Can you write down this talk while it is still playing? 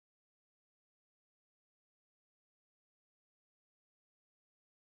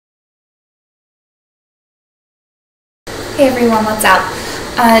Hey everyone, what's up?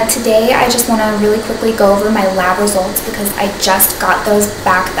 Today I just want to really quickly go over my lab results because I just got those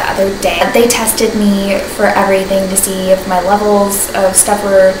back the other day. They tested me for everything to see if my levels of stuff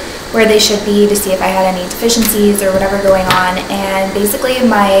were where they should be, to see if I had any deficiencies or whatever going on, and basically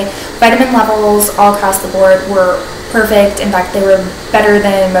my vitamin levels all across the board were perfect. In fact, they were better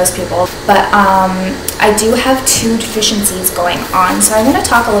than most people, but I do have 2 deficiencies going on, so I want to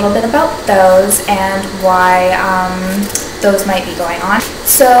talk a little bit about those and why those might be going on.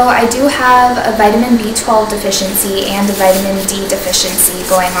 So I do have a vitamin B12 deficiency and a vitamin D deficiency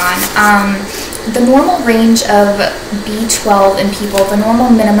going on. The normal range of B12 in people, the normal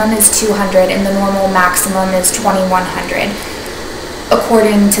minimum is 200 and the normal maximum is 2100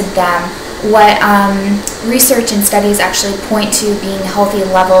 according to them. What research and studies actually point to being healthy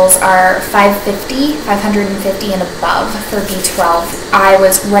levels are 550 and above for B12. I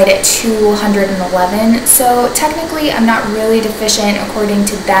was right at 211, so technically I'm not really deficient according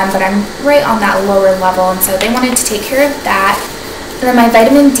to them, but I'm right on that lower level, and so they wanted to take care of that. And then my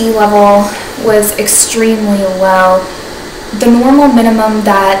vitamin D level was extremely low. The normal minimum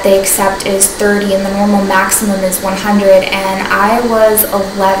that they accept is 30 and the normal maximum is 100, and I was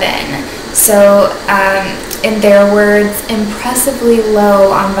 11. So in their words, impressively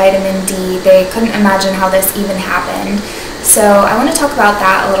low on vitamin D. They couldn't imagine how this even happened. So I want to talk about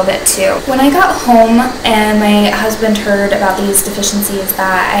that a little bit too. When I got home and my husband heard about these deficiencies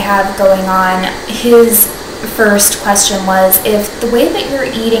that I have going on, his first question was, if the way that you're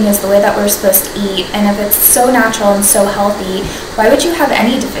eating is the way that we're supposed to eat, and if it's so natural and so healthy, why would you have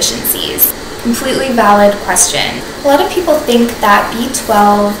any deficiencies? Completely valid question. A lot of people think that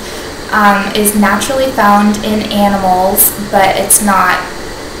B12 is naturally found in animals, but it's not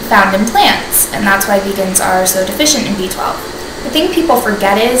found in plants, and that's why vegans are so deficient in B12. The thing people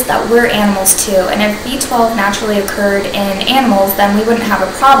forget is that we're animals too, and if B12 naturally occurred in animals, then we wouldn't have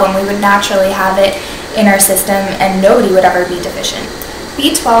a problem. We would naturally have it in our system and nobody would ever be deficient.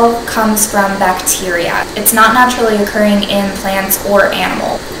 B12 comes from bacteria. It's not naturally occurring in plants or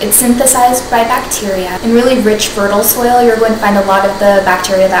animals. It's synthesized by bacteria. In really rich, fertile soil, you're going to find a lot of the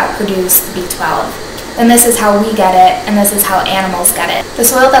bacteria that produce B12. And this is how we get it, and this is how animals get it. The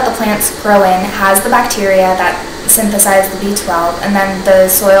soil that the plants grow in has the bacteria that synthesize the B12, and then the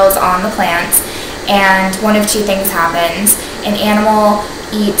soil's on the plants, and one of 2 things happens. An animal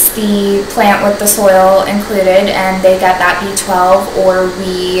eats the plant with the soil included and they get that B12, or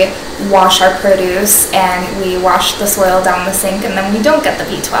we wash our produce and we wash the soil down the sink and then we don't get the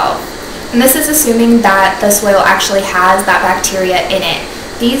B12. And this is assuming that the soil actually has that bacteria in it.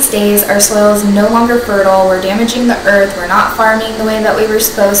 These days our soil is no longer fertile, we're damaging the earth, we're not farming the way that we were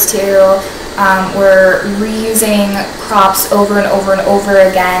supposed to, we're reusing crops over and over and over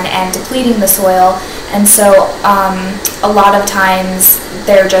again and depleting the soil, and so a lot of times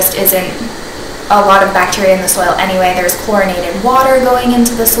there just isn't a lot of bacteria in the soil anyway. There's chlorinated water going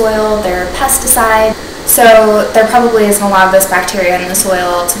into the soil, there are pesticides, so there probably isn't a lot of this bacteria in the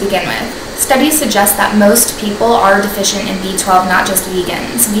soil to begin with. Studies suggest that most people are deficient in B12, not just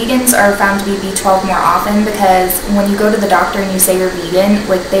vegans. Vegans are found to be B12 more often because when you go to the doctor and you say you're vegan,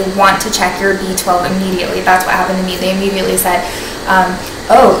 like, they want to check your B12 immediately. That's what happened to me. They immediately said,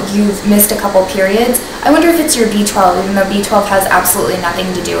 oh, you've missed a couple periods? I wonder if it's your B12, even though B12 has absolutely nothing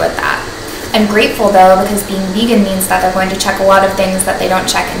to do with that. I'm grateful though, because being vegan means that they're going to check a lot of things that they don't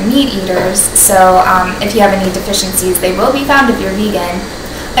check in meat eaters. So if you have any deficiencies, they will be found if you're vegan.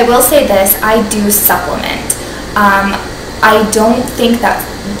 I will say this, I do supplement. I don't think that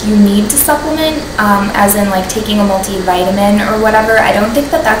you need to supplement, as in like taking a multivitamin or whatever. I don't think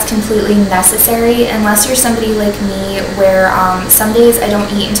that that's completely necessary unless you're somebody like me where some days I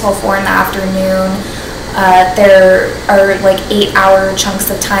don't eat until 4 in the afternoon. There are like 8-hour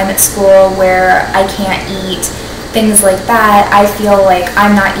chunks of time at school where I can't eat. Things like that, I feel like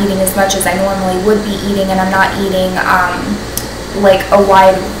I'm not eating as much as I normally would be eating, and I'm not eating like a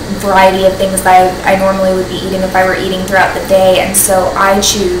wide variety of things that I normally would be eating if I were eating throughout the day, and so I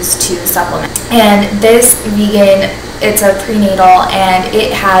choose to supplement. And this vegan, it's a prenatal, and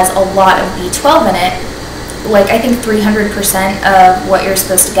it has a lot of B12 in it, like I think 300% of what you're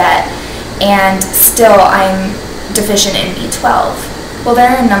supposed to get, and still I'm deficient in B12. Well,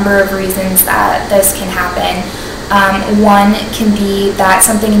 there are a number of reasons that this can happen. One can be that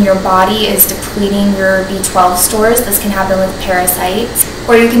something in your body is depleting your B12 stores. This can happen with parasites.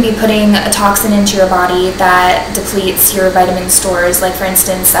 Or you can be putting a toxin into your body that depletes your vitamin stores. Like for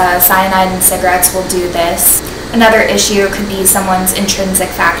instance, cyanide in cigarettes will do this. Another issue could be someone's intrinsic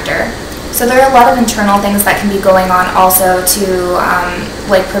factor. So there are a lot of internal things that can be going on also to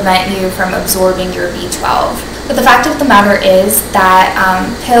like prevent you from absorbing your B12. But the fact of the matter is that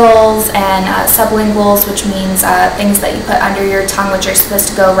pills and sublinguals, which means things that you put under your tongue which are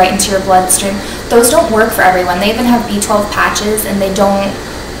supposed to go right into your bloodstream, those don't work for everyone. They even have B12 patches and they don't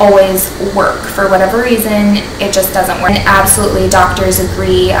always work. For whatever reason, it just doesn't work. And absolutely, doctors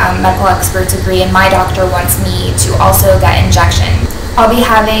agree, medical experts agree, and my doctor wants me to also get injections. I'll be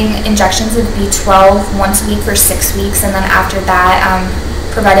having injections of B12 once a week for 6 weeks, and then after that,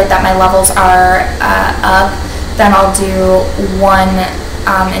 provided that my levels are up, then I'll do one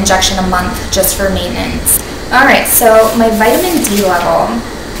injection a month just for maintenance. Alright, so my vitamin D level.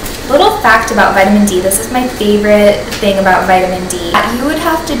 Little fact about vitamin D, this is my favorite thing about vitamin D. You would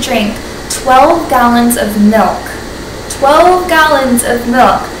have to drink 12 gallons of milk, 12 gallons of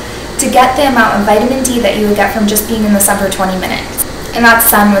milk to get the amount of vitamin D that you would get from just being in the sun for 20 minutes. And that's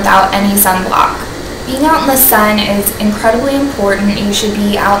sun without any sunblock. Being out in the sun is incredibly important. You should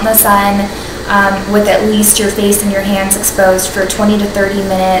be out in the sun with at least your face and your hands exposed for 20 to 30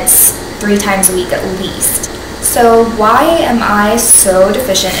 minutes 3 times a week at least. So why am I so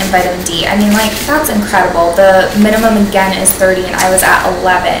deficient in vitamin D? I mean, like, that's incredible. The minimum again is 30 and I was at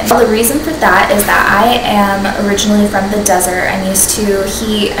 11. Well, the reason for that is that I am originally from the desert. I'm used to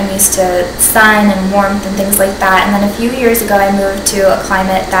heat, I'm used to sun and warmth and things like that. And then a few years ago I moved to a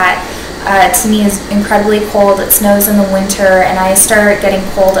climate that to me is incredibly cold. It snows in the winter and I start getting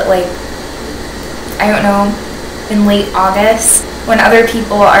cold at, like, I don't know, in late August. When other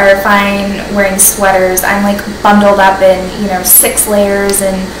people are fine wearing sweaters, I'm like bundled up in, 6 layers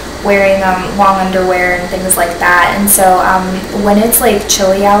and wearing long underwear and things like that. And so when it's like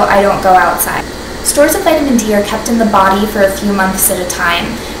chilly out, I don't go outside. Stores of vitamin D are kept in the body for a few months at a time.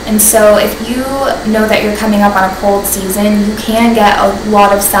 And so if you know that you're coming up on a cold season, you can get a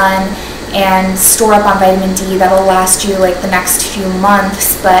lot of sun and store up on vitamin D that'll last you like the next few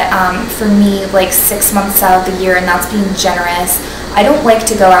months. But for me, like 6 months out of the year, and that's being generous. I don't like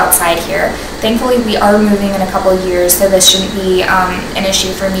to go outside here. Thankfully, we are moving in a couple years, so this shouldn't be an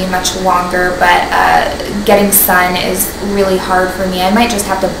issue for me much longer, but getting sun is really hard for me. I might just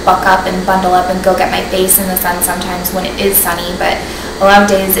have to buck up and bundle up and go get my face in the sun sometimes when it is sunny, but a lot of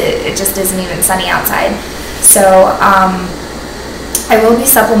days it just isn't even sunny outside. So I will be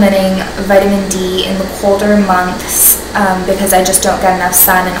supplementing vitamin D in the colder months because I just don't get enough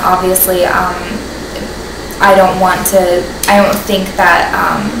sun, and obviously I don't think that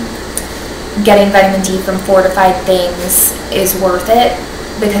getting vitamin D from fortified things is worth it,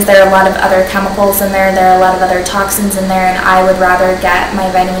 because there are a lot of other chemicals in there, there are a lot of other toxins in there, and I would rather get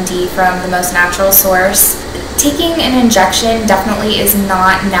my vitamin D from the most natural source. Taking an injection definitely is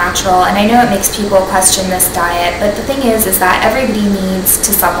not natural, and I know it makes people question this diet, but the thing is that everybody needs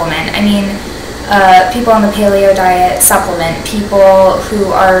to supplement. I mean, people on the paleo diet supplement. People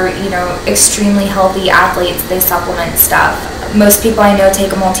who are, extremely healthy athletes, they supplement stuff. Most people I know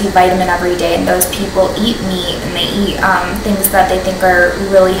take a multivitamin every day, and those people eat meat and they eat things that they think are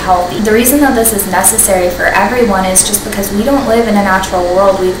really healthy. The reason that this is necessary for everyone is just because we don't live in a natural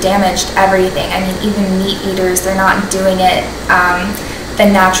world. We've damaged everything. I mean, even meat eaters, they're not doing it the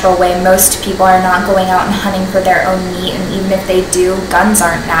natural way. Most people are not going out and hunting for their own meat, and even if they do, guns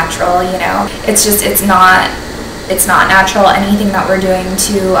aren't natural, It's just, it's not natural. Anything that we're doing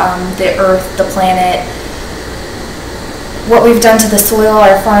to the earth, the planet, what we've done to the soil,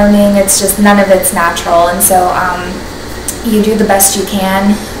 our farming, it's just, none of it's natural. And so you do the best you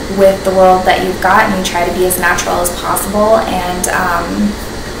can with the world that you've got, and you try to be as natural as possible. And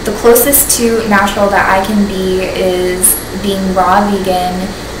the closest to natural that I can be is being raw vegan,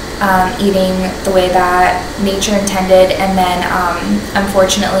 eating the way that nature intended, and then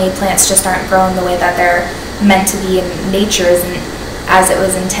unfortunately plants just aren't growing the way that they're meant to be, and nature isn't as it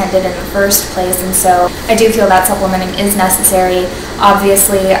was intended in the first place. And so I do feel that supplementing is necessary.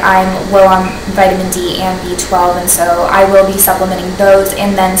 Obviously, I'm low on vitamin D and B12, and so I will be supplementing those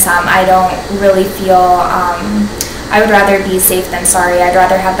and then some. I don't really feel I would rather be safe than sorry. I'd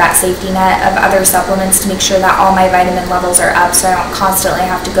rather have that safety net of other supplements to make sure that all my vitamin levels are up, so I don't constantly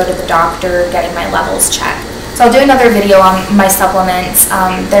have to go to the doctor getting my levels checked. So I'll do another video on my supplements.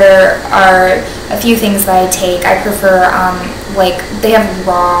 There are a few things that I take. I prefer, like, they have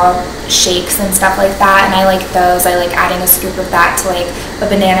raw shakes and stuff like that, and I like those. I like adding a scoop of that to like a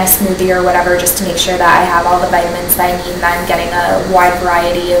banana smoothie or whatever, just to make sure that I have all the vitamins that I need, and that I'm getting a wide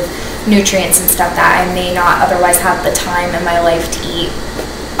variety of nutrients and stuff that I may not otherwise have the time in my life to eat.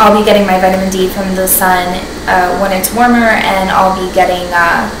 I'll be getting my vitamin D from the sun when it's warmer, and I'll be getting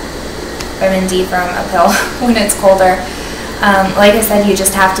vitamin D from a pill when it's colder. Like I said, you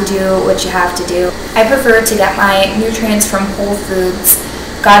just have to do what you have to do. I prefer to get my nutrients from whole foods.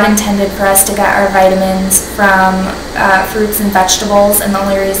 God intended for us to get our vitamins from fruits and vegetables, and the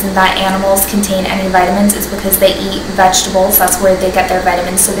only reason that animals contain any vitamins is because they eat vegetables. That's where they get their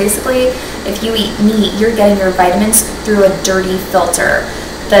vitamins. So basically, if you eat meat, you're getting your vitamins through a dirty filter.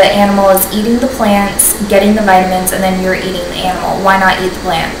 The animal is eating the plants, getting the vitamins, and then you're eating the animal. Why not eat the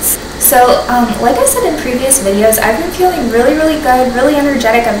plants? So, like I said in previous videos, I've been feeling really, really good, really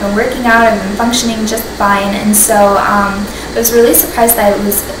energetic. I've been working out, I've been functioning just fine, and so I was really surprised that I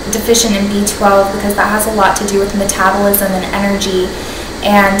was deficient in B12 because that has a lot to do with metabolism and energy.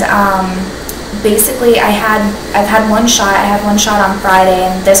 And basically, I've had one shot. I had one shot on Friday,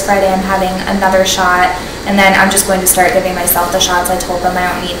 and this Friday I'm having another shot. And then I'm just going to start giving myself the shots. I told them I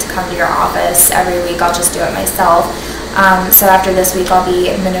don't need to come to your office every week. I'll just do it myself. So after this week, I'll be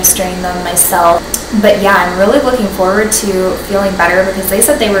administering them myself. But yeah, I'm really looking forward to feeling better because they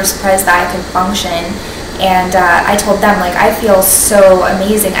said they were surprised that I could function. And I told them, like, I feel so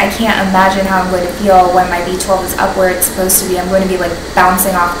amazing. I can't imagine how I'm going to feel when my B12 is up where it's supposed to be. I'm going to be like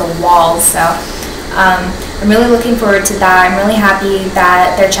bouncing off the walls. So I'm really looking forward to that. I'm really happy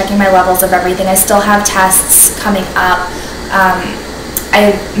that they're checking my levels of everything. I still have tests coming up.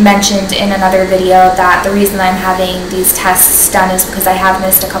 I mentioned in another video that the reason I'm having these tests done is because I have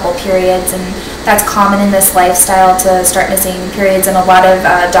missed a couple periods, and that's common in this lifestyle to start missing periods, and a lot of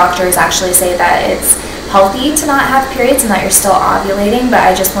doctors actually say that it's healthy to not have periods and that you're still ovulating, but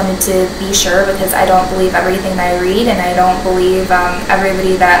I just wanted to be sure because I don't believe everything that I read, and I don't believe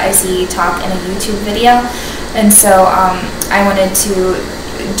everybody that I see talk in a YouTube video, and so I wanted to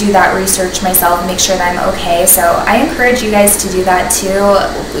do that research myself and make sure that I'm okay. So I encourage you guys to do that too.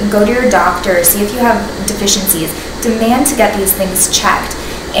 Go to your doctor, see if you have deficiencies, demand to get these things checked.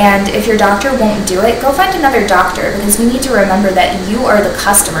 And if your doctor won't do it, go find another doctor, because we need to remember that you are the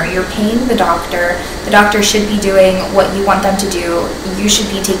customer. You're paying the doctor. The doctor should be doing what you want them to do. You should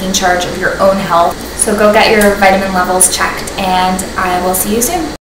be taking charge of your own health. So go get your vitamin levels checked, and I will see you soon.